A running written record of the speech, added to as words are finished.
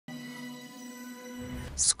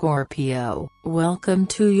Scorpio, welcome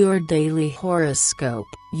to your daily horoscope.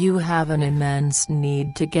 You have an immense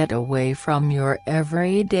need to get away from your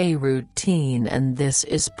everyday routine, and this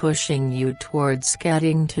is pushing you towards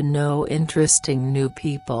getting to know interesting new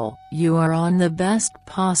people. You are on the best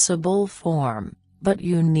possible form, but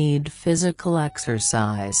you need physical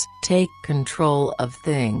exercise. Take control of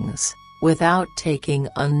things, without taking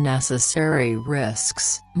unnecessary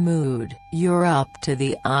risks. Mood: you're up to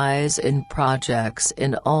the eyes in projects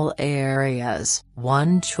in all areas.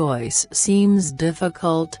 One choice seems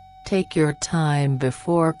difficult, take your time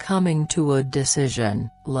before coming to a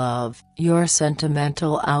decision. Love: your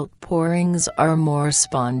sentimental outpourings are more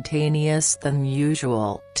spontaneous than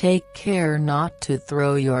usual. Take care not to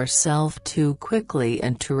throw yourself too quickly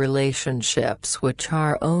into relationships which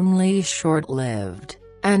are only short-lived.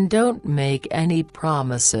 And don't make any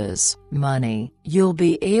promises. Money: you'll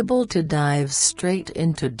be able to dive straight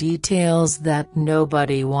into details that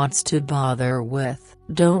nobody wants to bother with.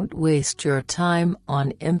 Don't waste your time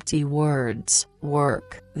on empty words.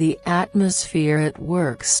 Work: the atmosphere at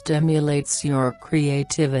work stimulates your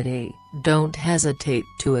creativity. Don't hesitate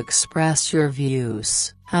to express your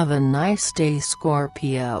views. Have a nice day,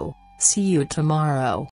 Scorpio. See you tomorrow.